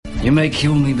You may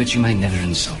kill me, but you may never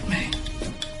insult me.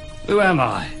 Who am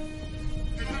I?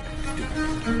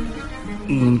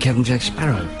 Captain Jack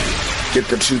Sparrow. Get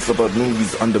the truth about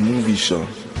movies on the movie show.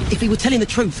 If he were telling the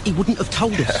truth, he wouldn't have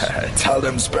told us. Tell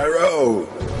them, Sparrow.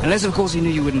 Unless, of course, he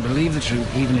knew you wouldn't believe the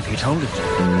truth, even if you told it.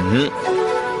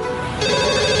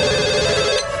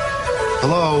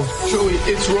 Hello? Joey,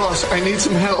 it's Ross. I need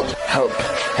some help. Help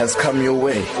has come your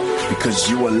way because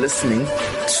you are listening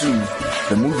to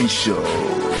the movie show.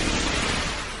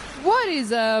 What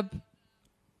is up?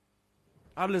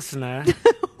 Our listener.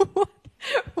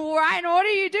 Ryan, what are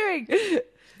you doing?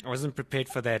 I wasn't prepared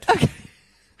for that. Okay.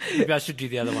 Maybe I should do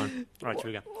the other one. Right,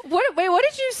 here we go. Wait, what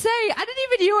did you say? I didn't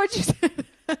even hear what you said.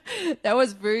 That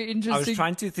was very interesting. I was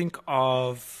trying to think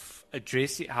of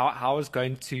addressing how I was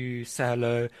going to say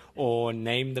hello or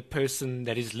name the person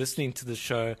that is listening to the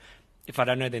show if I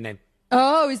don't know their name.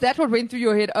 Oh, is that what went through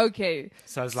your head? Okay.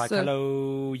 So I was like,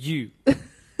 hello, you.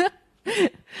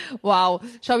 Wow.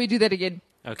 Shall we do that again?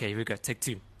 Okay, here we go. Take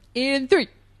 2. In 3,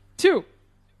 2,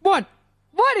 1.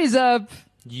 What is up?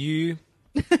 You.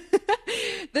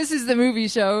 This is the movie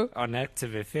show On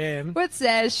Active FM. with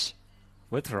Sash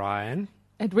With Ryan.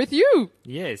 and with you.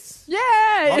 Yes.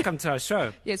 Yay! Welcome to our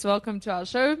show. Yes, welcome to our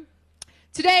show.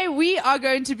 Today we are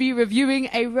going to be reviewing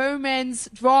a romance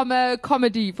drama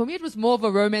comedy. For me, it was more of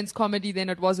a romance comedy than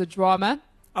it was a drama.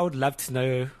 I would love to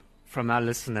know from our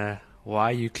listener why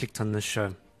you clicked on this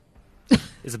show.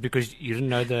 Is it because you didn't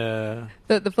know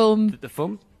The film. the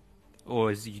film? Or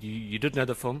is you did know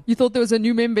the film? You thought there was a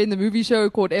new member in the movie show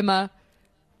called Emma.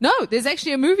 No, there's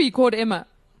actually a movie called Emma.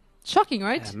 Shocking,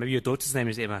 right? Maybe your daughter's name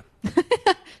is Emma.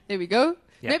 There we go.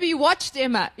 Yeah. Maybe you watched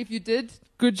Emma. If you did,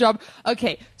 good job.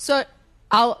 Okay, so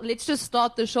let's just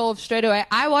start the show off straight away.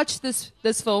 I watched this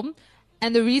film,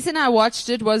 and the reason I watched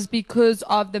it was because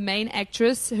of the main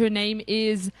actress. Her name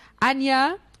is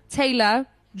Anya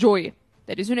Taylor-Joy.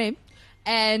 That is her name.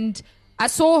 And I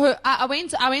saw her. I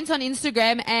went on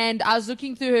Instagram and I was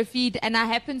looking through her feed, and I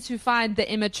happened to find the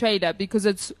Emma trailer because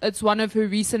it's one of her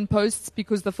recent posts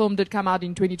because the film did come out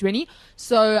in 2020.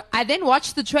 So I then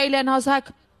watched the trailer and I was like,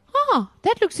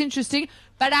 that looks interesting.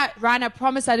 But Ryan, I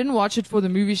promise I didn't watch it for the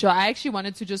movie show. I actually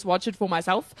wanted to just watch it for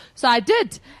myself. So I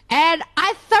did. And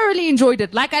I thoroughly enjoyed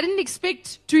it. Like, I didn't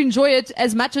expect to enjoy it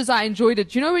as much as I enjoyed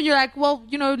it. You know, when you're like, well,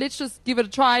 let's just give it a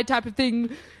try type of thing.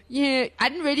 Yeah, I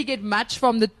didn't really get much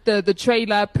from the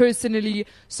trailer personally,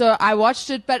 so I watched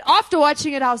it. But after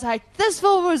watching it, I was like, this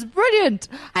film was brilliant.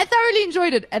 I thoroughly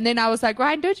enjoyed it. And then I was like,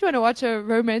 Ryan, don't you want to watch a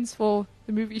romance for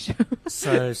the movie show?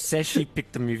 So Sashi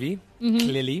picked the movie,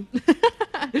 clearly.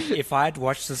 If I had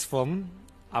watched this film,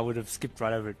 I would have skipped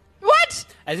right over it. What?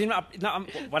 As in,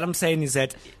 what I'm saying is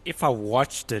that if I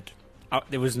watched it,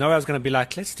 there was no way I was going to be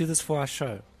like, let's do this for our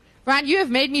show. Ryan, you have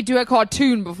made me do a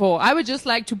cartoon before. I would just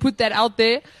like to put that out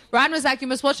there. Ryan was like, you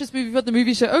must watch this movie for the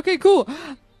movie show. Okay, cool.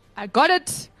 I got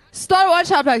it. Start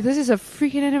watching. I'm like, this is a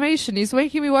freaking animation. He's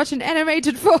making me watch an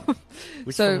animated film.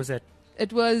 Which film was that?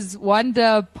 It was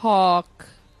Wonder Park.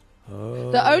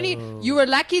 Oh. You were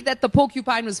lucky that the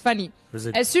porcupine was funny.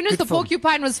 As soon as the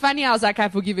porcupine was funny, I was like, I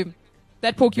forgive him.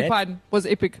 That porcupine was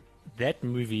epic. That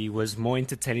movie was more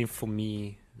entertaining for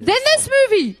me than this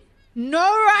movie. No,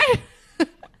 right?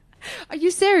 Are you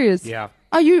serious? Yeah.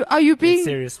 Are you being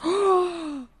serious?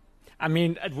 I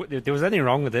mean, there was nothing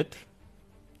wrong with it.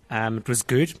 It was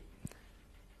good.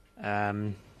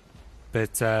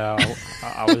 But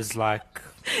I was like,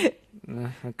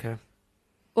 okay.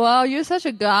 Wow, you're such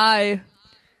a guy.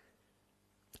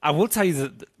 I will tell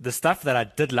you the stuff that I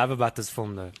did love about this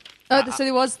film, though. So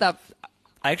there was stuff.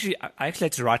 I actually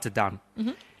had to write it down.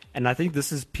 Mm-hmm. And I think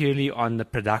this is purely on the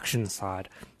production side.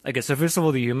 Okay, so first of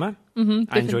all, the humor.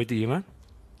 I enjoyed the humor.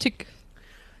 Tick.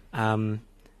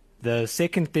 The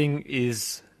second thing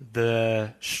is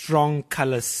the strong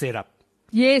color setup.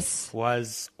 Yes.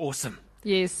 Was awesome.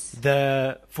 Yes.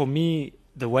 For me,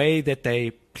 the way that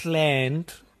they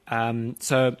planned.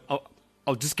 So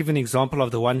I'll just give an example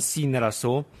of the one scene that I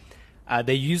saw.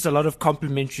 They used a lot of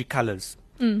complementary colors.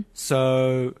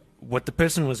 So what the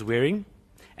person was wearing,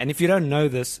 and if you don't know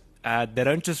this, they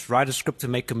don't just write a script to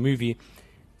make a movie.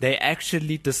 They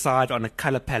actually decide on a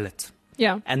color palette.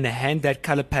 Yeah. And they hand that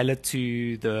color palette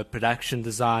to the production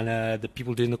designer, the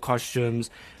people doing the costumes.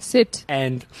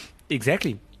 And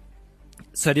exactly.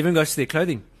 So it even goes to their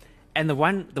clothing. And the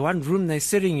one room they're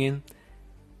sitting in,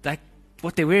 like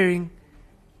what they're wearing,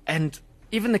 and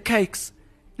even the cakes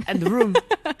and the room,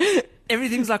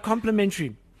 everything's like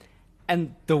complimentary.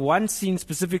 And the one scene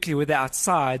specifically where they're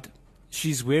outside,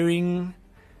 she's wearing,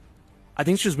 I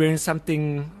think she was wearing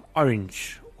something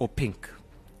orange or pink.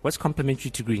 What's complementary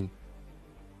to green?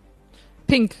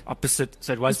 Pink. Opposite.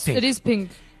 So it was pink. It is pink.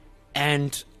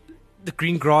 and the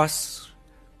green grass,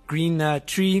 green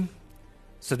tree,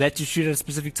 so that you shoot at a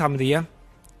specific time of the year.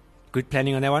 Good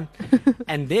planning on that one.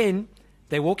 And then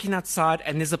they're walking outside,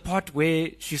 and there's a part where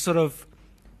she sort of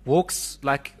walks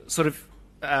like sort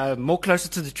of more closer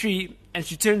to the tree, and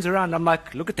she turns around. I'm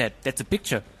like, look at that. That's a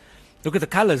picture. Look at the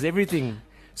colors, everything.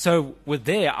 So with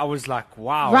there, I was like,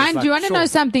 wow. Ryan, like, do you want to know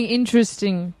something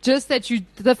interesting? Just that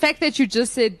the fact that you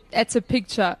just said that's a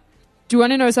picture. Do you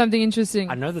want to know something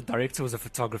interesting? I know the director was a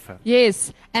photographer.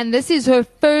 Yes, and this is her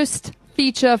first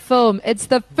feature film. It's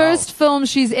the first film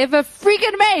she's ever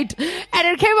freaking made, and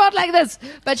it came out like this.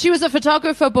 But she was a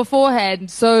photographer beforehand,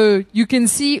 so you can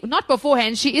see, not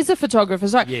beforehand, she is a photographer.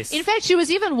 Sorry. Yes. In fact, she was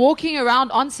even walking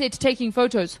around on set taking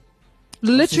photos.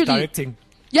 Literally. She's directing.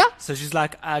 Yeah. So she's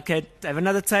like, okay, have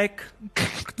another take.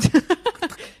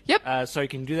 Yep. Sorry,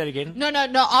 can you do that again? No,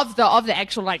 of the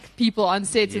actual like people on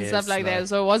sets and stuff like that.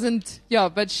 So it wasn't,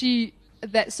 but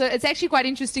so it's actually quite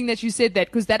interesting that you said that,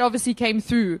 because that obviously came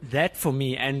through. That for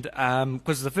me, and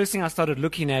because the first thing I started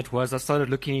looking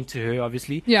into her,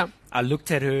 obviously. Yeah. I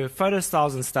looked at her photo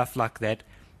styles and stuff like that,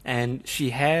 and she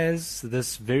has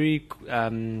this very,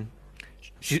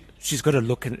 she's got a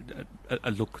look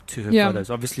to her photos.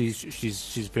 Obviously,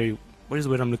 she's very, what is the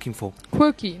word I'm looking for?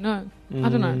 Quirky? No, I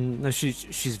don't know. No,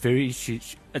 she's very,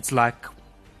 it's like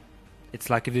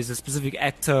if there's a specific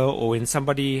actor or when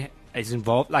somebody is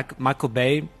involved, like Michael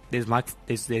Bay, there's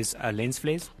lens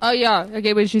flares. Oh yeah,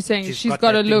 okay, what she's saying, she's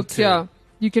got a look. Yeah,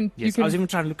 you can. Yes, I was even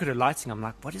trying to look at her lighting. I'm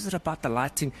like, what is it about the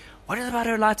lighting? What is it about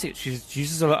her lighting? She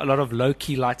uses a lot of low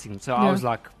key lighting. So I was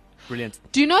like, brilliant.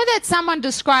 Do you know that someone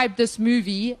described this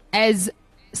movie as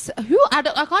I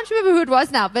can't remember who it was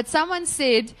now, but someone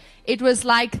said it was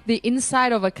like the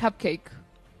inside of a cupcake.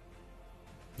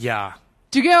 Yeah.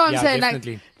 Do you get what I'm saying?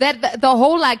 Definitely. Like that, the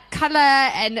whole like color,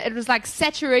 and it was like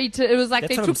saturated. It was like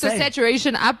they took the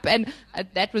saturation up, and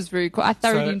that was very cool. I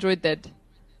thoroughly enjoyed that.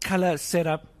 Color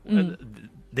setup.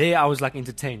 There, I was like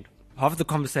entertained. Half of the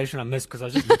conversation I missed because I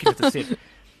was just looking at the set.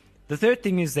 The third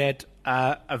thing is that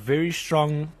a very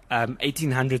strong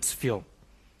 1800s feel.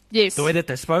 Yes. The way that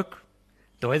they spoke,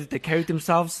 the way that they carried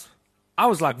themselves. I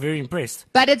was like very impressed.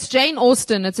 But it's Jane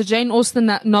Austen. It's a Jane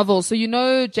Austen novel. So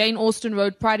Jane Austen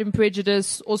wrote Pride and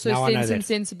Prejudice, also Sense and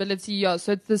Sensibility. Yeah,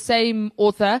 so it's the same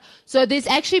author. So there's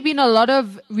actually been a lot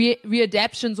of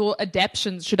readaptations or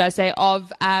adaptions, should I say,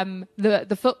 of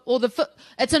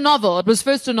it's a novel. It was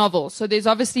first a novel. So there's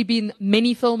obviously been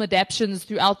many film adaptions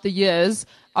throughout the years.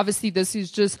 Obviously, this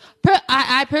is just.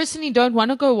 I personally don't want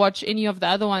to go watch any of the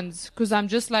other ones because I'm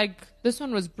just like, this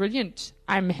one was brilliant.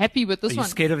 I'm happy with this one. Are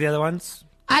you scared of the other ones?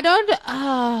 I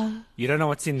don't. You don't know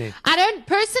what's in there.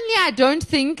 I don't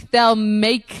think they'll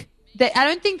make. I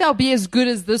don't think they'll be as good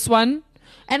as this one.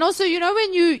 And also,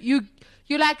 when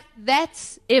you're like,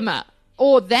 that's Emma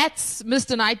or that's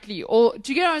Mr. Knightley, or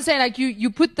do you get what I'm saying? Like you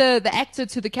put the actor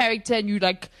to the character and you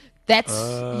like. That's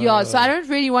So I don't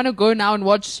really want to go now and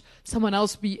watch someone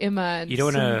else be Emma. And you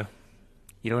don't want to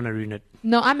ruin it.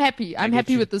 No, I'm happy. I'm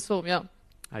happy with this film. Yeah,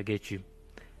 I get you.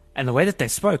 And the way that they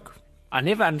spoke, I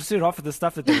never understood half of the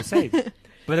stuff that they were saying.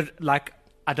 But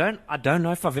I don't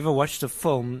know if I've ever watched a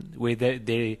film where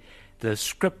the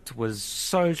script was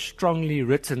so strongly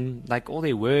written, like all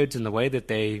their words and the way that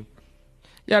they.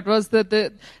 Yeah, it was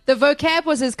the vocab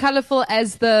was as colorful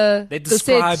as they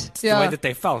described the way that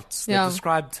they felt. They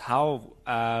described how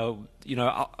I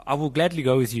will gladly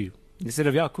go with you instead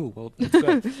of cool. Well, let's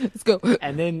go. Let's go.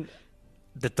 And then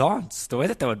the way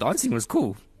that they were dancing was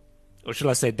cool. Or should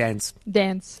I say dance?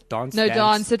 Dance.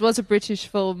 Dance. It was a British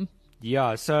film.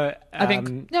 Yeah, so I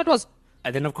think it was.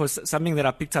 And then, of course, something that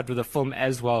I picked up with the film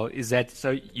as well is that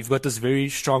so you've got this very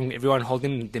strong everyone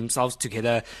holding themselves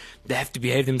together. They have to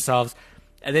behave themselves.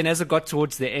 And then as it got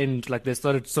towards the end, like they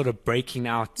started sort of breaking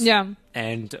out. Yeah.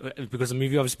 And because the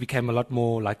movie obviously became a lot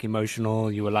more like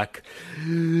emotional, you were like,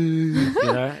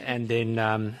 and then,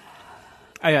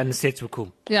 and the sets were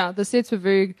cool. Yeah, the sets were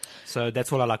very. So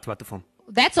that's all I liked about the film.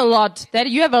 That's a lot.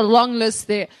 You have a long list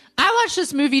there. I watched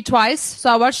this movie twice. So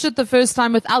I watched it the first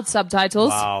time without subtitles.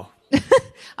 Wow.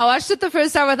 I watched it the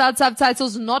first time without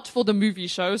subtitles, not for the movie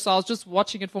show, so I was just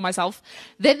watching it for myself.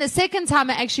 Then the second time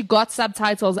I actually got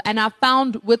subtitles, and I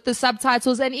found with the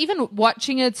subtitles, and even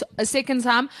watching it a second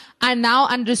time, I now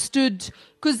understood,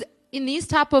 because in these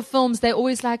type of films, they're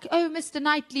always like, oh, Mr.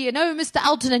 Knightley, and oh, Mr.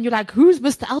 Elton, and you're like, who's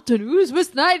Mr. Elton? Who's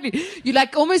Mr. Knightley? You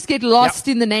like almost get lost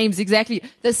in the names, exactly.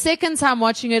 The second time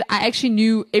watching it, I actually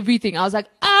knew everything. I was like,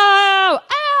 that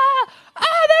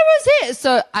was it.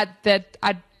 So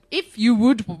if you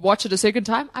would watch it a second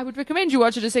time, I would recommend you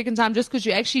watch it a second time just because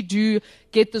you actually do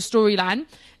get the storyline.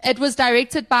 It was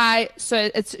directed by,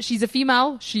 she's a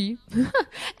female,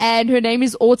 and her name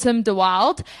is Autumn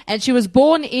DeWilde, and she was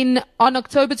born on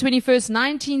October 21st,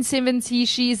 1970.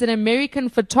 She's an American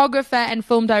photographer and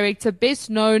film director, best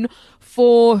known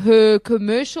for her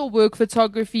commercial work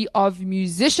photography of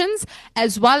musicians,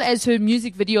 as well as her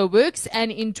music video works.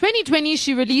 And in 2020,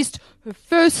 she released her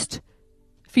first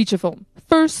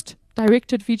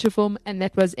directed feature film, and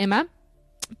that was Emma.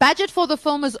 Budget for the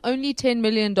film was only $10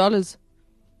 million.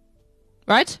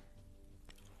 Right?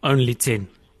 Only 10.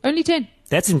 Only 10.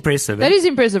 That's impressive. That is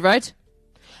impressive, right?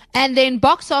 And then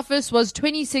box office was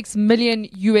 $26 million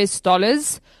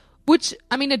US, which,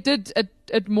 I mean,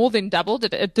 it more than doubled.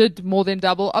 It did more than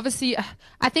double. Obviously,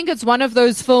 I think it's one of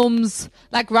those films,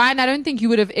 like Ryan, I don't think you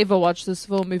would have ever watched this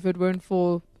film if it weren't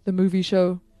for the movie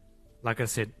show. Like I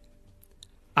said,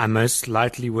 I most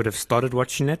likely would have started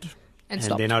watching it. And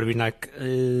then I'd be like,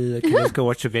 okay, let's go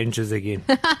watch Avengers again.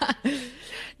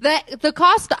 The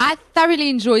cast, I thoroughly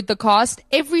enjoyed the cast.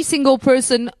 Every single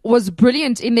person was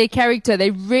brilliant in their character. They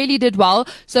really did well.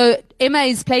 So Emma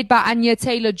is played by Anya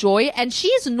Taylor-Joy, and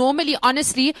she's normally,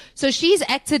 honestly, so she's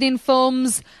acted in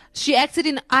films.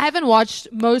 I haven't watched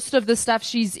most of the stuff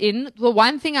she's in. The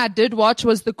one thing I did watch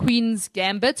was The Queen's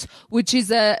Gambit, which is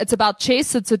it's about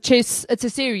chess. It's a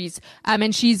series.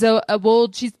 And she's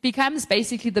she becomes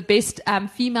basically the best,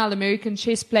 female American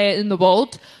chess player in the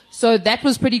world. So that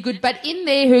was pretty good. But in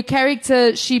there, her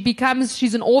character,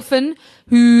 she's an orphan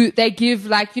who they give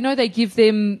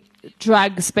them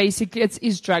drugs, basically. It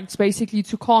is drugs, basically,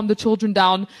 to calm the children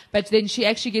down. But then she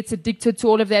actually gets addicted to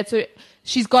all of that. So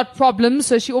she's got problems.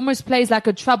 So she almost plays like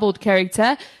a troubled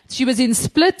character. She was in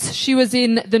Split. She was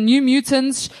in The New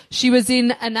Mutants. She was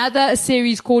in another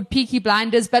series called Peaky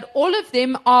Blinders. But all of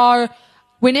them are,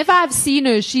 whenever I've seen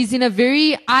her, she's in a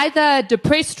very either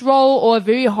depressed role or a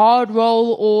very hard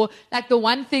role, or like the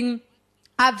one thing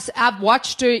I've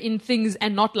watched her in things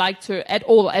and not liked her at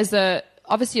all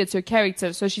obviously it's her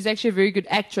character, so she's actually a very good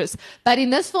actress. But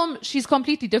in this film, she's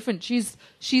completely different.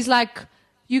 She's like,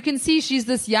 you can see she's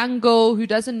this young girl who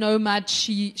doesn't know much.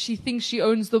 She thinks she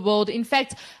owns the world. In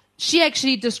fact, she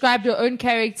actually described her own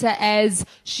character as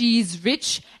she's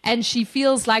rich and she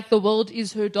feels like the world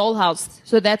is her dollhouse.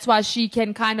 So that's why she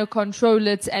can kind of control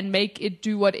it and make it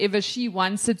do whatever she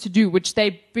wants it to do, which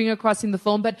they bring across in the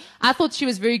film. But I thought she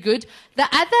was very good. The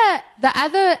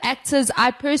other actors I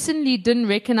personally didn't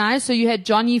recognize. So you had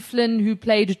Johnny Flynn, who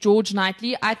played George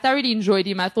Knightley. I thoroughly enjoyed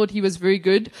him. I thought he was very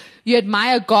good. You had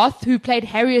Maya Goth, who played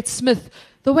Harriet Smith.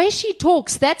 The way she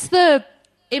talks, that's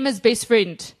Emma's best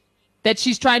friend that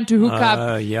she's trying to hook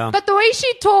up. Yeah. But the way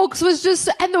she talks was just,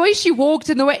 and the way she walked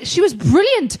and the way she was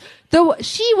brilliant.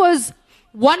 She was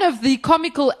one of the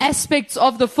comical aspects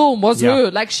of the film was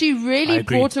her. Like she really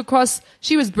brought across,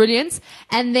 she was brilliant.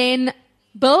 And then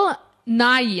Bill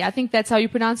Nighy, I think that's how you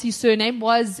pronounce his surname,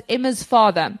 was Emma's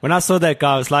father. When I saw that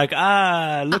guy, I was like,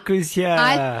 look who's here.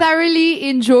 I thoroughly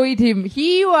enjoyed him.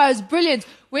 He was brilliant.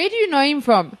 Where do you know him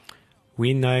from?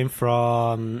 We know him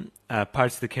from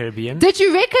Pirates of the Caribbean. Did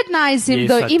you recognize him, yes,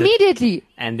 though, immediately? Did.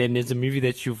 And then there's a movie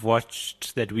that you've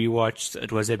watched, that we watched.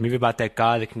 It was a movie about that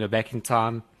guy that can go back in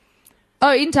time.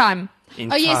 Oh, In Time. In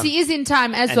Yes, Time. he is in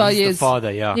Time as and well, he's yes. the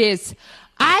father, yeah. Yes.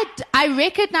 I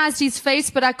recognized his face,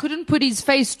 but I couldn't put his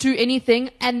face to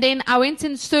anything. And then I went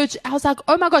and searched. I was like,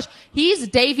 oh my gosh, he's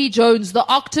Davy Jones, the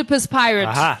octopus pirate.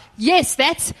 Aha. Yes,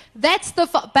 but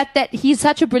he's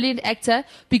such a brilliant actor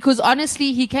because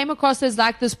honestly, he came across as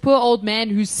like this poor old man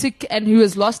who's sick and who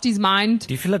has lost his mind.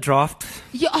 Do you feel a draft?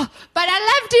 Yeah, but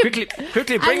I loved him.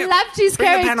 Quickly, bring it. I loved his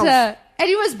character. And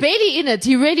he was barely in it.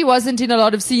 He really wasn't in a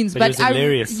lot of scenes. But he was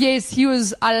hilarious. Yes, he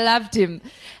was. I loved him.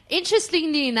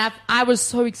 Interestingly enough, I was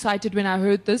so excited when I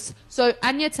heard this. So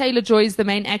Anya Taylor-Joy is the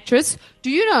main actress.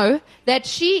 Do you know that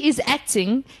she is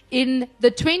acting in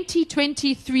the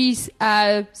 2023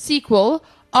 sequel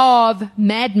of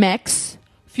Mad Max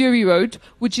Fury Road,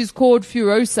 which is called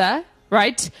Furiosa,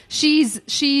 right?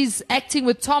 She's acting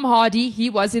with Tom Hardy. He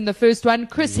was in the first one.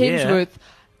 Chris Hemsworth.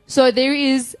 So there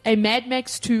is a Mad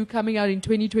Max 2 coming out in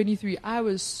 2023. I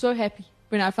was so happy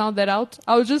when I found that out.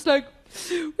 I was just like,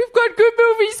 we've got good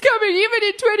movies coming, even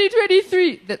in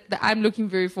 2023. I'm looking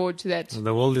very forward to that.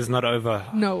 The world is not over.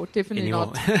 No, definitely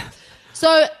anymore. not.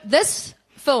 So this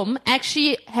film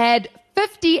actually had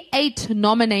 58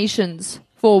 nominations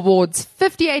for awards,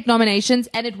 58 nominations,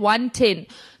 and it won 10.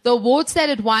 The awards that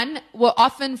it won were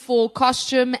often for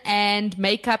costume and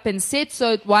makeup and set.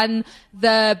 So it won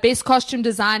the Best Costume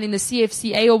Design in the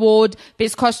CFCA Award,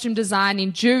 Best Costume Design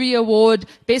in Jury Award,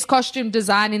 Best Costume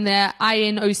Design in the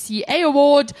INOCA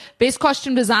Award, Best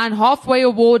Costume Design Halfway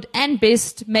Award, and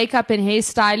Best Makeup and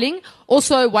Hairstyling.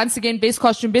 Also, once again, Best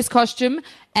Costume.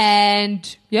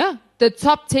 And yeah, the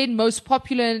top 10 most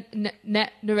popular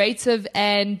narrative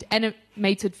and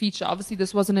animated feature. Obviously,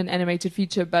 this wasn't an animated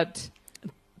feature, but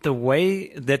the way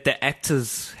that the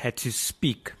actors had to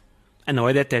speak and the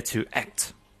way that they had to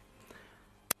act,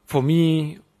 for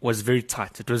me, was very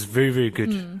tight. It was very, very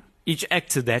good. Each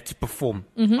actor, they had to perform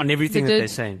on everything that they're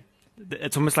saying.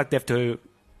 It's almost like they have to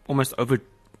almost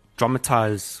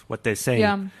over-dramatize what they're saying.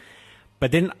 Yeah.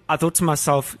 But then I thought to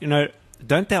myself,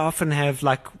 don't they often have,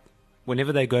 like,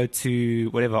 whenever they go to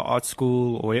whatever art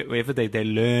school or wherever they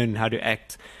learn how to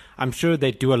act, I'm sure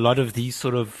they do a lot of these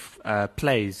sort of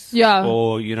plays. Yeah.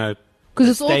 Or, because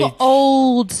it's all the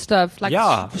old stuff, like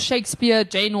Shakespeare,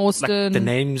 Jane Austen. Like the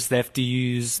names they have to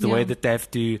use, the way that they have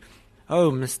to,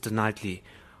 oh, Mr. Knightley,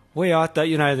 where art thou?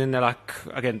 Then they're like,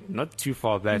 again, not too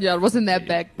far back. Yeah, it wasn't that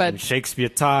back, but in Shakespeare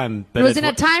time. But it was in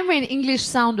a time when English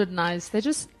sounded nice. They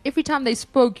just, every time they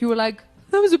spoke, you were like,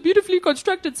 that was a beautifully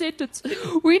constructed sentence.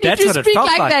 We need to speak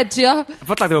like that, yeah? I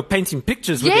felt like they were painting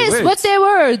pictures with their words. Yes, with their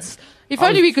words. If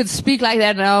only we could speak like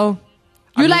that now.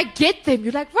 You get them.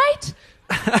 You're like, right?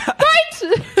 Right?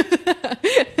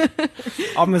 I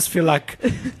almost feel like,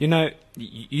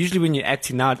 usually when you're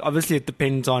acting now, obviously it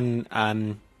depends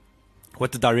on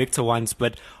what the director wants,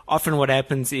 but often what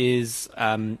happens is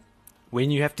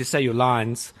when you have to say your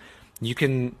lines,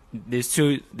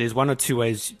 there's one or two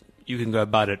ways you can go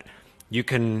about it. You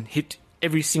can hit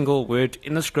every single word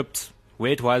in the script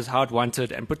where it was, how it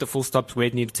wanted, and put the full stops where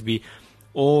it needed to be.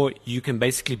 Or you can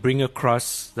basically bring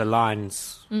across the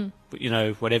lines,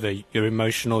 whatever. You're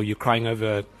emotional, you're crying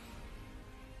over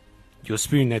your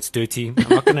spoon that's dirty. I'm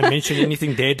not going to mention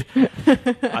anything dead,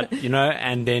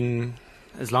 and then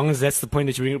as long as that's the point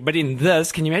that you bring. But in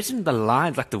this, can you imagine the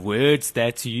lines, like the words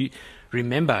that you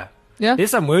remember? Yeah.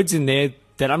 There's some words in there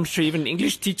that I'm sure even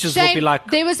English teachers will be like,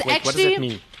 there was what does that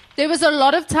mean? There was a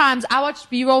lot of times I watched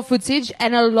B-roll footage,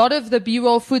 and a lot of the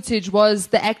B-roll footage was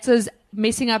the actors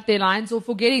messing up their lines or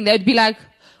forgetting. They'd be like,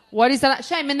 what is that?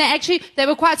 Shame. And they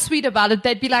were quite sweet about it.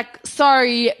 They'd be like,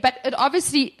 sorry. But it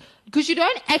obviously, because you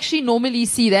don't actually normally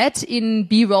see that in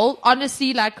B-roll.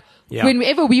 Honestly,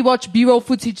 whenever we watch B-roll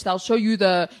footage, they'll show you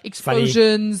the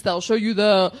explosions, they'll show you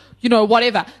the,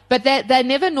 whatever. But they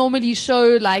never normally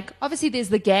show, obviously there's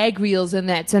the gag reels and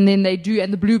that, and then they do,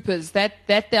 and the bloopers,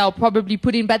 that they'll probably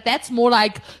put in, but that's more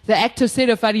like the actor said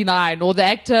a funny line, or the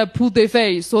actor pulled their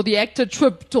face, or the actor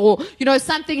tripped, or,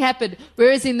 something happened.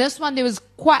 Whereas in this one, there was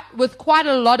quite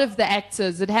a lot of the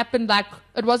actors, it happened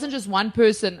it wasn't just one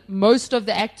person. Most of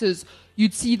the actors,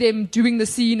 you'd see them doing the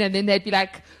scene, and then they'd be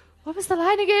like, what was the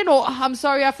line again? Or, I'm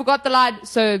sorry, I forgot the line.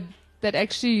 So that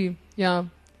actually,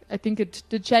 I think it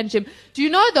did change him. Do you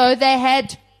know, though, they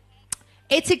had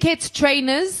etiquette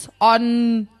trainers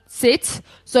on set?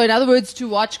 So in other words, to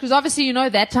watch, because obviously,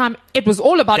 that time it was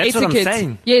all about etiquette. That's what I'm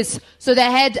saying. Yes. So they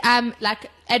had,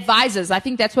 advisors. I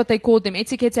think that's what they called them,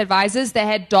 etiquette advisors. They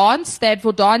had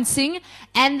for dancing,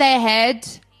 and they had,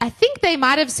 I think they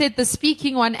might have said the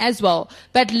speaking one as well,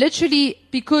 but literally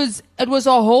because it's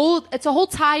a whole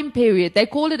time period. They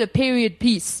call it a period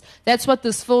piece. That's what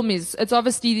this film is. It's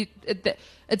obviously,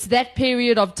 it's that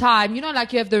period of time. You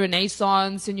have the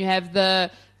Renaissance and you have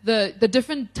the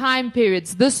different time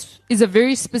periods. This is a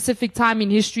very specific time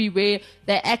in history where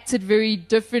they acted very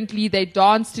differently. They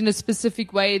danced in a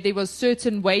specific way. There were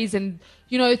certain ways and,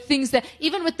 things that,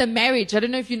 even with the marriage, I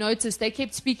don't know if you noticed, they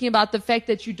kept speaking about the fact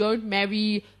that you don't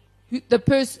marry you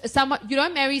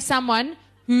don't marry someone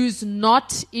who's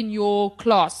not in your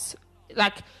class.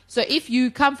 So if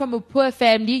you come from a poor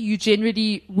family, you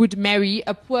generally would marry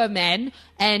a poor man,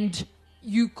 and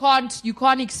you can't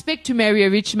expect to marry a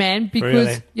rich man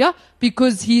because,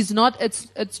 because he's not,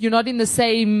 you're not in the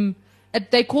same,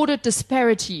 they called it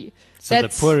disparity. So the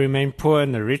poor remain poor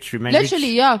and the rich remain rich.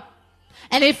 Literally, yeah.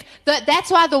 And that's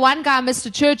why the one guy,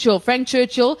 Mr. Churchill, Frank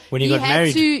Churchill, when he got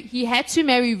married, he had to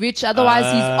marry rich, otherwise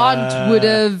his aunt would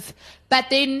have. But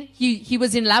then he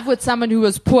was in love with someone who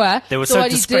was poor. They were so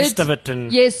disgraced of it.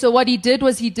 Yes, so what he did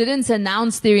was he didn't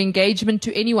announce their engagement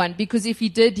to anyone, because if he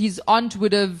did, his aunt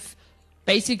would have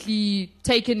basically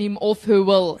taken him off her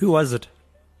will. Who was it?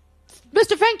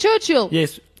 Mr. Frank Churchill.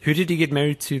 Yes. Who did he get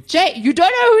married to? Jay, you don't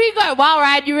know who he got. Wow,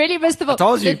 Ryan, you really missed the film. I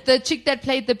told you. The chick that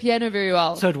played the piano very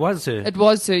well. So it was her. It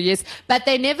was her, yes. But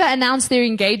they never announced their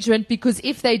engagement because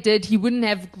if they did, he wouldn't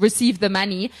have received the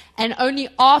money. And only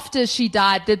after she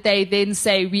died did they then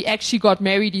say, we actually got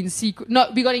married in secret.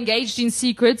 No, we got engaged in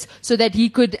secret so that he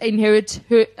could inherit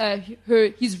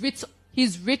his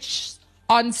rich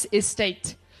aunt's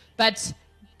estate. But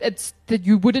it's that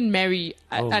you wouldn't marry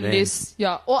unless,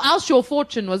 or else your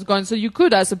fortune was gone. So you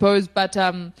could, I suppose, but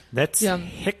that's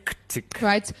hectic,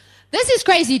 right? This is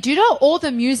crazy. Do you know all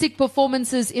the music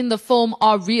performances in the film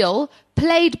are real,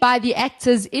 played by the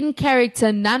actors in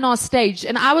character, none are staged?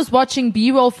 And I was watching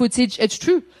B-roll footage. It's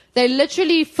true. They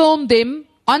literally filmed them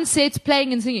on set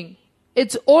playing and singing.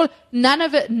 It's all none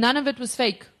of it was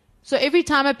fake. So every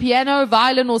time a piano,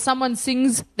 violin, or someone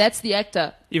sings, that's the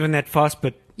actor. Even that fast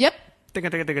bit. Yep.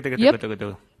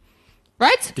 Yep.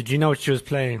 Right? Did you know what she was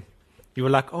playing? You were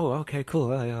like, oh, okay,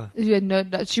 cool. Yeah, no,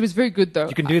 she was very good though.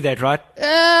 You can do that, right?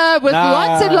 With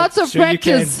lots and lots of sure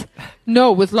practice.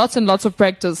 No, with lots and lots of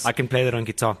practice. I can play that on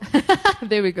guitar.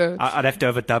 There we go. I'd have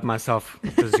to overdub myself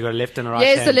because you got a left and a right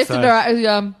yes, hand. the left and the right.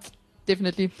 Yeah,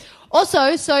 definitely.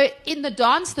 Also, so in the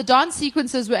dance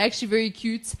sequences were actually very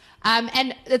cute.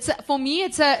 And for me,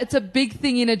 it's a big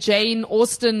thing in a Jane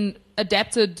Austen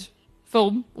adapted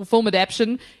film or film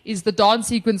adaptation is the dance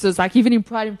sequences, like even in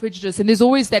Pride and Prejudice, and there's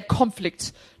always that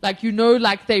conflict, like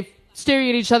like they're staring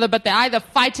at each other but they're either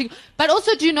fighting, but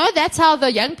also do you know that's how the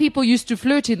young people used to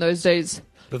flirt in those days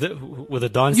with the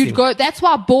dancing. That's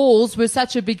why balls were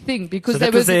such a big thing, because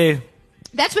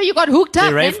that's where you got hooked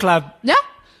up, rave club. Yeah,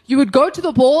 you would go to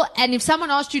the ball, and if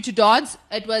someone asked you to dance,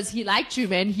 it was he liked you,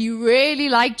 man. He really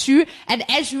liked you. And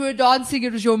as you were dancing,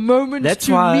 it was your moment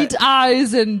to meet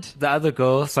eyes. And the other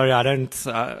girl, sorry, I don't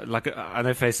I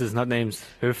know faces, not names.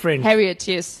 Her friend, Harriet,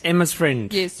 yes. Emma's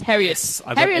friend, yes, Harriet. Yes,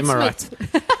 I got Emma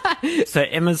Smith. right. So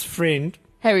Emma's friend,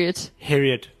 Harriet.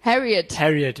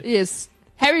 Yes,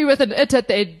 Harry with an it at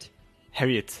the end.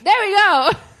 Harriet. There we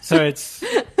go. So it's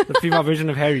the female version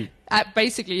of Harry.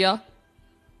 Basically, yeah.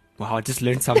 Wow, I just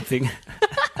learned something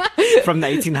from the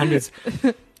 1800s.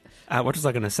 What was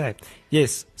I going to say?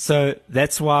 Yes, so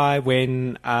that's why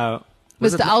when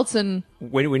Mr. Alton,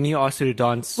 when he asked her to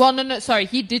dance. Well, no, sorry,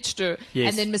 he ditched her, yes.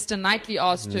 And then Mr. Knightley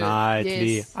asked her.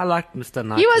 Knightley, yes. I liked Mr.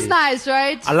 Knightley. He was nice,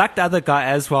 right? I liked the other guy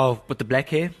as well with the black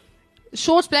hair.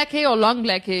 Short black hair or long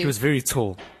black hair? He was very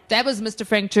tall. That was Mr.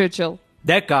 Frank Churchill.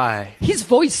 That guy. His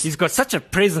voice. He's got such a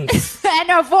presence. And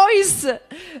a voice.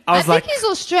 I think he's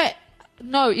Australian.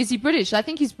 No, is he British? I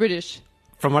think he's British.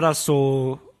 From what I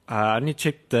saw, I only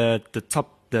checked the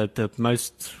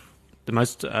most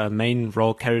main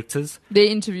role characters. They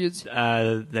interviewed.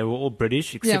 They were all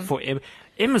British except for Emma.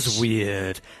 Emma's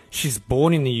weird. She's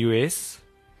born in the US,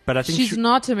 but I think she's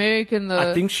not American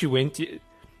though. I think she went.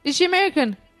 Is she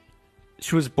American?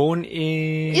 She was born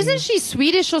in. Isn't she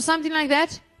Swedish or something like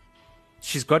that?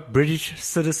 She's got British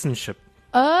citizenship.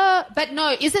 But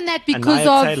no, isn't that because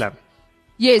Anya of Taylor?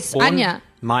 Yes, born Anya.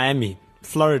 Miami,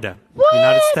 Florida, what?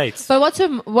 United States. But what's her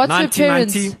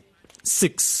parents?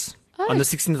 1996 on the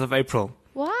 16th of April.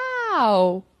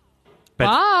 Wow.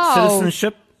 But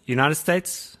citizenship, United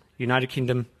States, United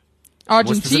Kingdom,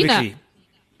 Argentina.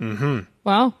 Mm-hmm.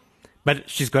 Wow. But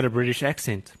she's got a British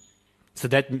accent, so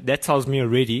that tells me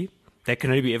already. That can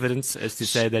only be evidence as to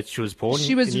say that she was born.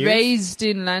 She was raised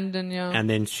in London, yeah. And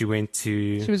then she went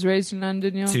to. She was raised in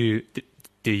London, yeah. To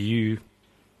the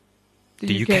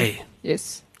UK.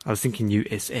 Yes. I was thinking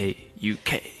USA,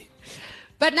 UK.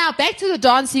 But now back to the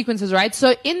dance sequences, right?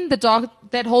 So in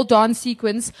that whole dance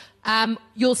sequence,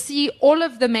 you'll see all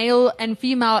of the male and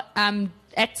female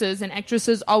actors and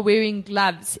actresses are wearing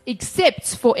gloves,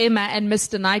 except for Emma and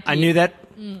Mr. Knightley. I knew that.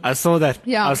 I saw that.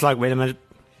 Yeah. I was like, wait a minute.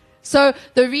 So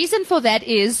the reason for that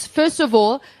is, first of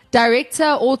all, director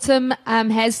Autumn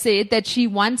has said that she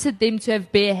wanted them to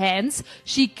have bare hands.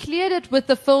 She cleared it with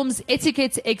the film's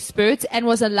etiquette expert and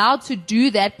was allowed to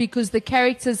do that because the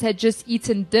characters had just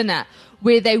eaten dinner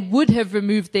where they would have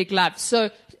removed their gloves. So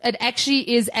it actually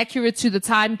is accurate to the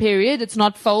time period. It's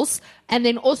not false. And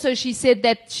then also she said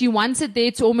that she wanted there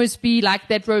to almost be like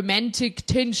that romantic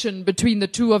tension between the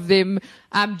two of them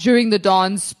during the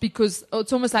dance, because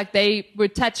it's almost like they were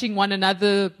touching one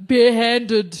another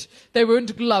barehanded. They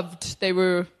weren't gloved. They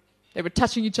were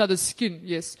touching each other's skin.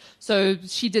 Yes. So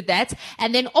she did that.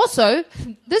 And then also,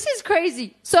 this is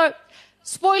crazy. So,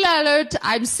 spoiler alert,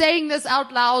 I'm saying this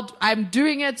out loud. I'm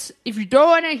doing it. If you don't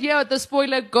want to hear the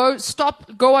spoiler, go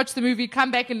watch the movie,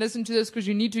 come back and listen to this because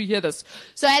you need to hear this.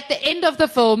 So at the end of the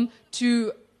film,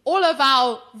 to all of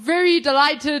our very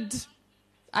delighted,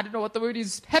 I don't know what the word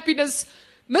is, happiness,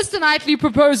 Mr. Knightley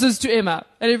proposes to Emma.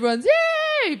 And everyone's,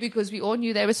 yay! no, because we all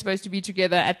knew they were supposed to be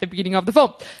together at the beginning of the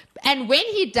film. And when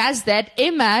he does that,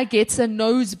 Emma gets a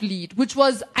nosebleed, which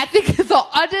was, I think, the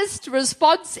oddest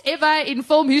response ever in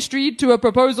film history to a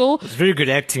proposal. It's very good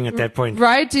acting at that point.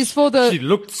 Right? Is for the... She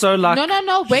looked so like...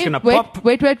 No. Wait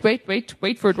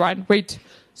for it, Ryan. Wait.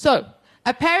 So,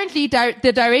 apparently,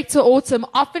 the director, Autumn,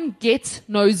 often gets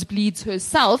nosebleeds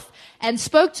herself and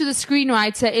spoke to the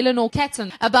screenwriter, Eleanor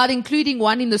Catton, about including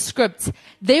one in the script.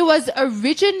 There was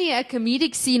originally a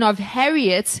comedic scene of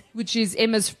Harriet, which is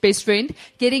Emma's best friend,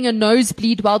 getting a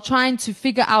nosebleed while trying to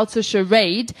figure out a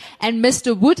charade, and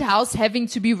Mr. Woodhouse having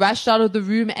to be rushed out of the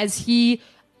room as he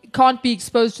can't be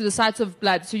exposed to the sight of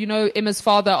blood. So, Emma's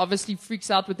father obviously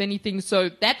freaks out with anything. So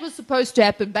that was supposed to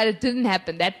happen, but it didn't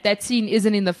happen. That scene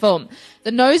isn't in the film.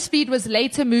 The nosebleed was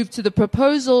later moved to the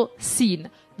proposal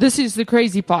scene. This is the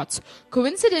crazy part.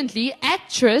 Coincidentally,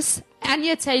 actress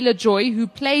Anya Taylor-Joy, who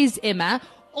plays Emma,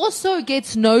 also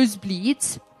gets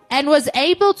nosebleeds and was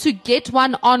able to get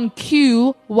one on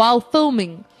cue while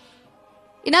filming.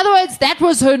 In other words, that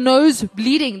was her nose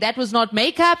bleeding. That was not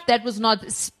makeup. That was not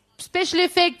special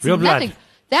effects. Real nothing. blood.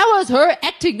 That was her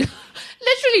acting.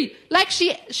 Literally, like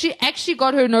she actually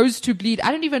got her nose to bleed.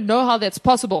 I don't even know how that's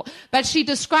possible. But she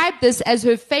described this as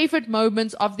her favorite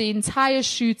moment of the entire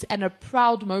shoot and a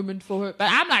proud moment for her. But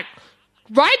I'm like,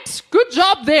 right? Good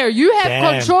job there. You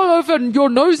have control over your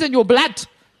nose and your blood.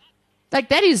 Like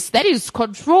that is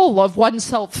control of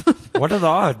oneself. What are the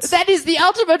odds? That is the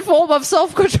ultimate form of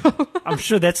self-control. I'm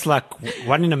sure that's like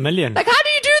 1 in a million. Like, how do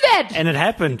you do that? And it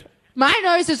happened. My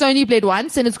nose has only bled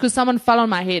once, and it's because someone fell on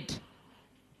my head.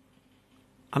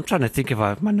 I'm trying to think if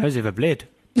my nose ever bled.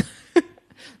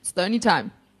 It's the only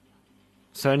time.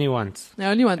 So only once.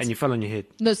 No, only once. And you fell on your head.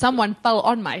 No, someone fell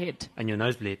on my head. And your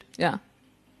nose bled. Yeah.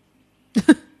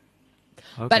 Okay.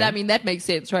 But I mean, that makes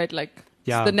sense, right? Like,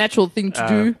 yeah. It's the natural thing to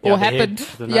do or happen.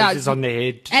 The nose is on the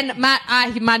head. And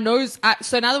my nose,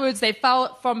 so in other words, they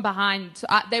fell from behind.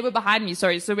 They were behind me,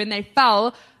 sorry. So when they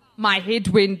fell, my head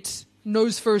went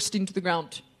nose first into the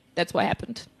ground. That's what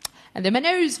happened. And then my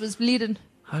nose was bleeding.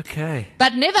 Okay.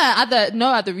 But no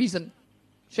other reason.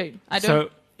 Shane, I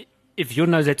don't. So if your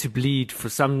nose had to bleed for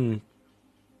some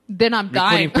then I'm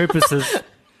dying. recording purposes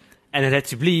and it had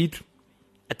to bleed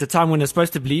at the time when it's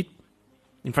supposed to bleed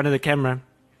in front of the camera,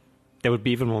 that would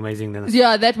be even more amazing than this.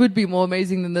 Yeah, that would be more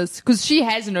amazing than this. Because she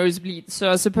has a nosebleed.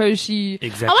 So I suppose she...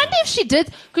 Exactly. I wonder if she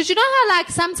did. Because you know how, like,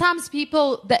 sometimes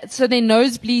people... So their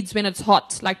nose bleeds when it's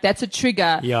hot. Like, that's a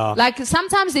trigger. Yeah. Like,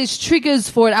 sometimes there's triggers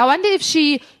for it. I wonder if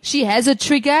she has a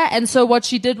trigger. And so what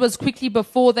she did was quickly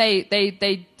before they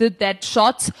did that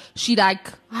shot, she,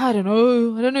 like... I don't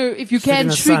know if you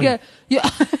can trigger... Yeah.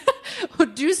 Or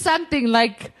do something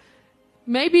like...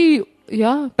 Maybe...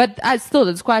 Yeah, but still,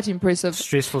 it's quite impressive.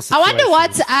 Stressful situation. I wonder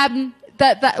what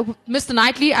that Mr.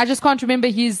 Knightley. I just can't remember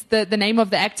the name of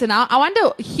the actor now. I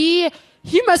wonder he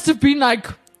must have been like,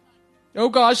 oh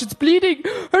gosh, it's bleeding.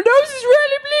 Her nose is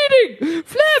really bleeding.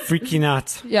 Flip. Freaking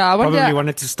out. Yeah, I wonder. Probably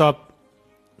wanted to stop.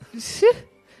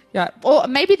 Yeah, or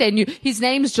maybe they knew. His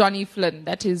name's Johnny Flynn.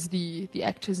 That is the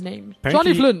actor's name.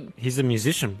 Apparently, Johnny Flynn. He's a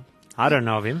musician. I don't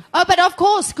know of him. Oh, but of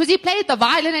course, because he played the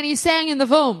violin and he sang in the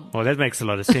film. Well, that makes a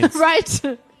lot of sense.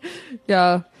 Right?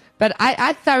 Yeah. But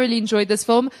I thoroughly enjoyed this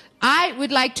film. I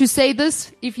would like to say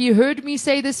this. If you heard me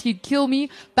say this, you'd kill me.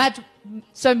 But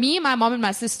so me, my mom, and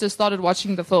my sister started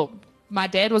watching the film. My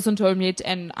dad wasn't home yet,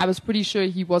 and I was pretty sure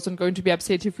he wasn't going to be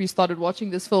upset if we started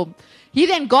watching this film. He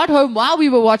then got home while we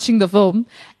were watching the film,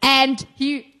 and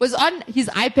he was on his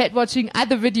iPad watching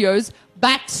other videos,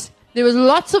 but there was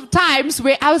lots of times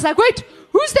where I was like, wait,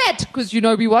 who's that? Because,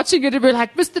 we're watching it and we're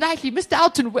like, Mr. Knightley, Mr.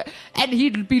 Alton. And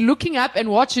he'd be looking up and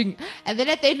watching. And then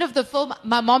at the end of the film,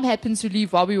 my mom happened to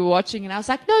leave while we were watching. And I was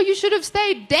like, no, you should have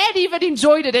stayed. Dad even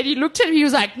enjoyed it. And he looked at me. He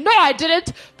was like, no, I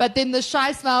didn't. But then the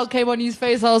shy smile came on his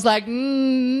face. I was like,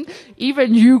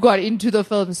 even you got into the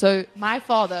film. So my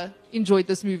father enjoyed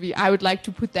this movie. I would like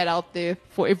to put that out there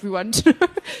for everyone to know.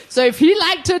 So if he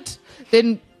liked it,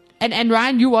 then... And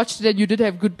Ryan, you watched it and you did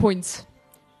have good points.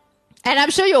 And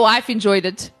I'm sure your wife enjoyed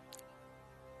it.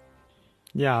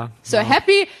 Yeah. So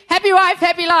happy wife,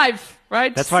 happy life,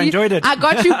 right? That's why I enjoyed it. I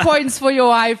got you points for your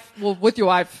wife, with your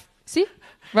wife. See?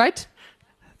 Right?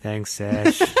 Thanks,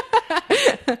 Sash.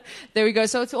 There we go.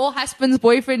 So to all husbands,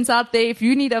 boyfriends out there, if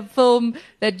you need a film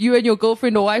that you and your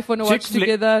girlfriend or wife want to watch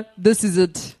together, this is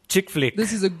it. Chick flick.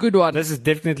 This is a good one. This is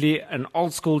definitely an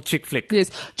old school chick flick.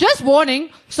 Yes. Just warning.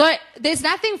 So there's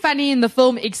nothing funny in the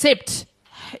film except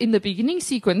in the beginning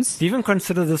sequence. Do you even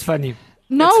consider this funny?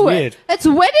 No, it's weird. It's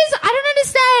what is? I don't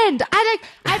understand.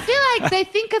 I feel like they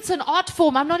think it's an art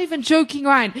form. I'm not even joking,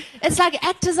 Ryan. It's like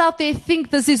actors out there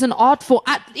think this is an art form.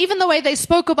 Even the way they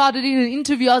spoke about it in an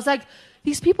interview, I was like,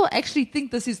 these people actually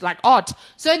think this is like art.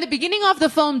 So in the beginning of the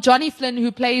film, Johnny Flynn,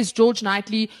 who plays George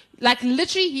Knightley, like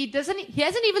literally he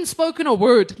hasn't even spoken a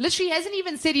word. Literally hasn't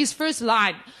even said his first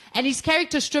line. And his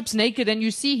character strips naked and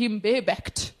you see him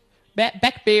barebacked.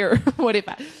 Back bare,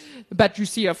 whatever. But you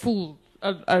see a full,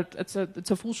 it's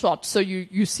a full shot. So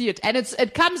you see it. And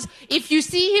it comes, if you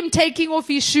see him taking off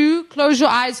his shoe, close your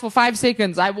eyes for 5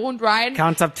 seconds. I warned Ryan.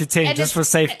 Count up to 10 just for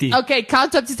safety. Okay,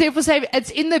 count up to 10 for safety. It's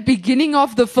in the beginning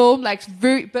of the film, like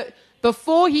but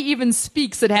before he even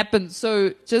speaks, it happens.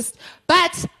 So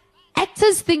but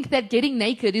actors think that getting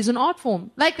naked is an art form.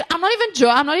 Like, I'm not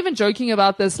even joking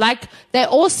about this. Like, they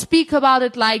all speak about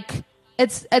it like,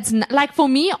 it's like, for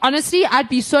me, honestly, I'd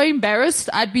be so embarrassed.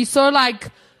 I'd be so like,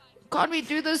 can't we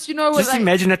do this? You know, just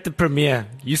imagine at the premiere,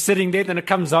 you sitting there, then it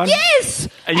comes on. Yes!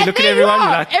 And you look at everyone, you're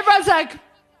like, everyone's like,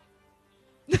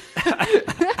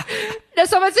 now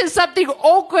someone says something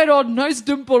awkward or nose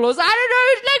dimple or I don't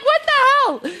know, like, what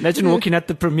the hell? Imagine walking at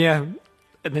the premiere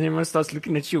and then everyone starts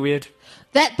looking at you weird.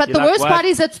 But You're the like, worst what? part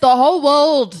is it's the whole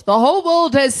world. The whole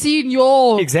world has seen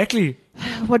Exactly.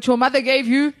 what your mother gave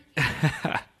you.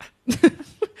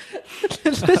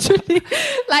 Literally,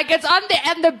 like it's on there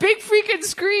and the big freaking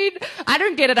screen. I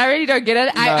don't get it. I really don't get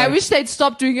it. No. I wish they'd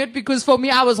stop doing it because for me,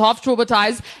 I was half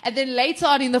traumatized. And then later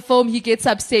on in the film, he gets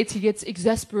upset, he gets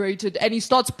exasperated, and he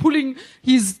starts pulling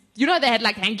his. You know, they had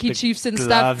like handkerchiefs and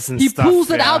stuff. And he stuff, pulls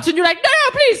it yeah. out, and you're like,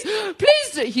 no,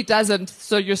 please. He doesn't,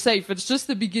 so you're safe. It's just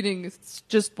the beginning. It's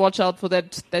just watch out for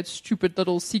that stupid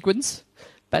little sequence.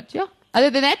 But yeah, other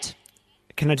than that,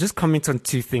 can I just comment on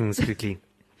 2 things quickly?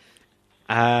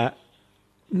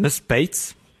 Miss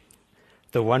Bates,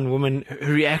 the one woman,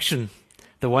 her reaction,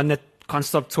 the one that can't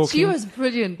stop talking. She was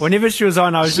brilliant. Whenever she was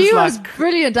on, I was She just was like...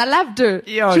 brilliant. I loved her.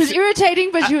 Yeah, she was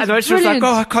irritating, but she was brilliant. She was like,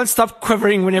 oh, I can't stop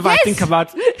quivering whenever I Yes. think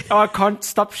about... Oh, I can't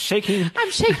stop shaking.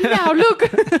 I'm shaking now, look.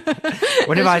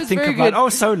 Whenever She I was think very about... good. Oh,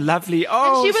 so lovely.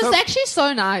 Oh, And she was so... actually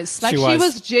so nice. Like, She she was.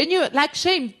 was genuine. Like,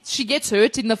 shame, she gets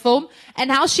hurt in the film. And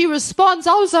how she responds,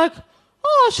 I was like,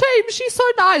 oh, shame, she's so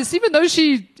nice. Even though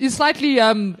she is slightly,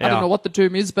 I don't know what the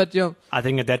term is, but yeah. I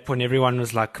think at that point, everyone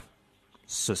was like,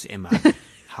 Sus Emma,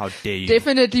 how dare you?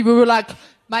 Definitely, we were like,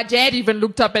 my dad even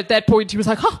looked up at that point. He was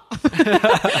like, huh.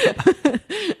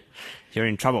 You're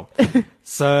in trouble.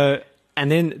 So,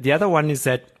 and then the other one is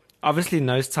that obviously in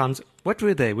those times, what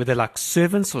were they? Were they like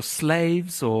servants or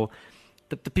slaves or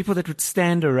the people that would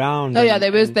stand around? Oh, yeah,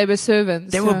 they were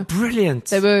servants. They were brilliant.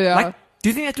 They were, yeah. Like, do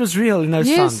you think that was real in those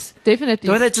Yes, times? definitely.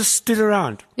 The way they just stood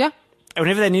around. Yeah. And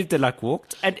whenever they needed, they like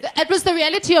walked. And It was the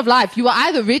reality of life. You were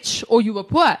either rich or you were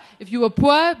poor. If you were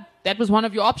poor, that was one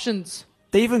of your options.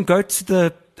 they even go to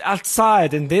the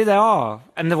outside and there they are.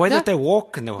 And the way Yeah. that they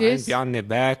walk and the way Yes. behind their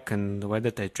back and the way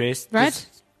that they dress. Right.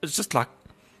 It's just like,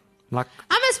 I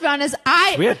must be honest,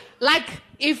 weird. like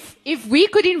if we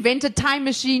could invent a time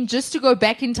machine just to go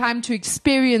back in time to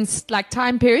experience like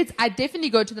time periods, I'd definitely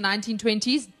go to the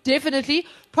 1920s. Definitely.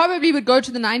 Probably would go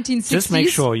to the 1960s. just make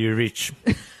sure you're rich.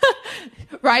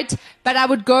 Right? But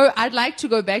I'd like to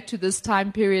go back to this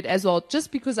time period as well,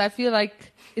 just because I feel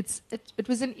like it's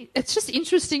just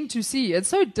interesting to see. It's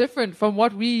so different from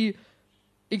what we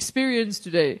experience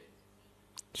today.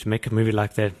 Should make a movie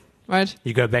like that. Right?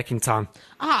 You go back in time.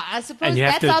 I suppose And you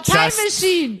have that's to our time adjust.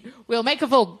 machine. We'll make a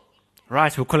film.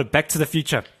 Right, we'll call it Back to the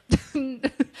Future.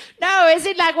 No, is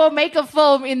it like we'll make a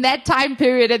film in that time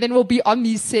period and then we'll be on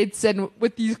these sets and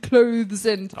with these clothes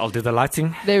and I'll do the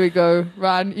lighting. there we go,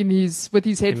 Ryan with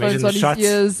his headphones Imagine the on his shots.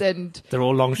 ears and They're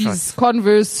all long his shots.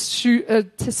 Converse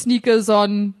sneakers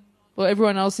on. Well,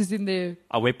 everyone else is in there.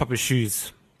 I'll wear proper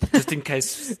shoes. Just in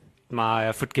case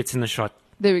my foot gets in the shot.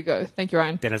 There we go. Thank you,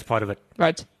 Ryan. Then it's part of it.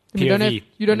 Right. POV,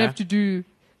 You don't have you know? to do,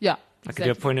 yeah. I could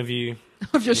do a point of view.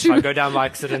 Of your If shoe. I go down by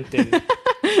accident, then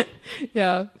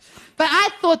Yeah. But I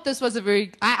thought this was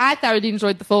I thoroughly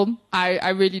enjoyed the film. I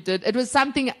really did. It was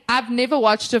something, I've never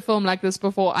watched a film like this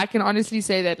before. I can honestly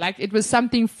say that. Like, it was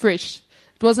something fresh.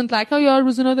 It wasn't like, oh yeah, it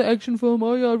was another action film.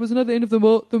 Oh yeah, it was another end of the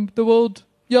world.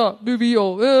 Yeah, movie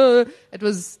or, it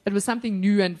was something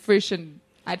new and fresh and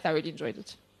I thoroughly enjoyed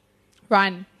it.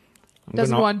 Ryan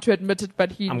doesn't want to admit it,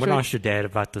 but I'm going to ask your dad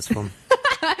about this film.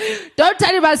 Don't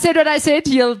tell him I said what I said.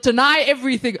 He'll deny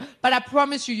everything. But I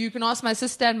promise you can ask my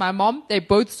sister and my mom. They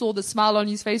both saw the smile on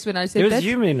his face when I said There that. was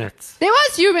humor in it. There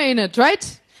was humor in it,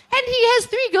 right? And he has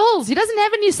 3 girls. He doesn't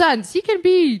have any sons. He can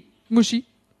be mushy.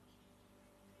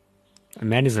 A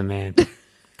man is a man.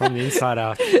 From the inside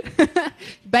out.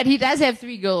 But he does have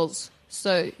 3 girls.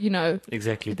 So, you know.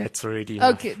 Exactly. That's already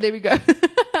enough. Okay, there we go.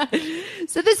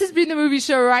 So this has been the movie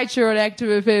show right here on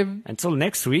Active FM. Until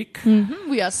next week.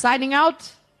 We are signing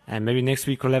out. And maybe next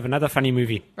week we'll have another funny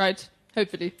movie. Right.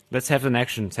 Hopefully. Let's have an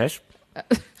action, Sash.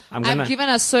 I've given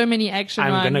us so many action.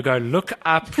 I'm going to go look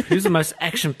up who's the most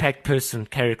action-packed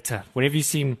character. Whenever you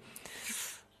see him,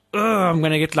 I'm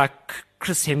going to get like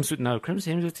Chris Hemsworth. No, Chris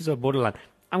Hemsworth is a borderline.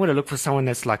 I'm going to look for someone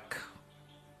that's like...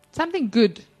 something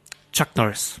good. Chuck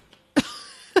Norris.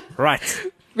 Right.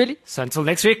 Really? So until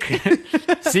next week.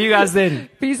 See you guys then.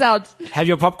 Peace out. Have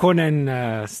your popcorn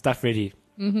and stuff ready.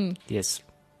 Yes.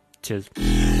 Cheers.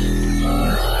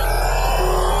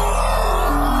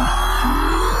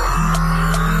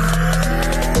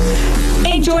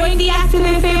 Enjoying the Active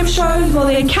FM shows? Well,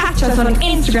 then catch us on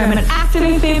Instagram at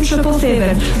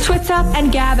ActiveFM777, Twitter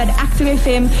and Gab at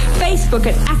ActiveFM, Facebook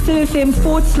at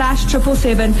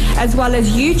ActiveFM/777, as well as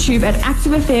YouTube at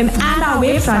ActiveFM and our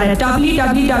website at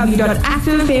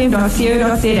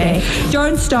www.activefm.co.za.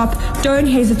 Don't stop, don't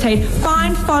hesitate,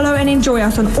 find, follow and enjoy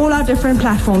us on all our different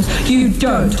platforms. You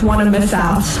don't want to miss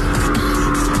out.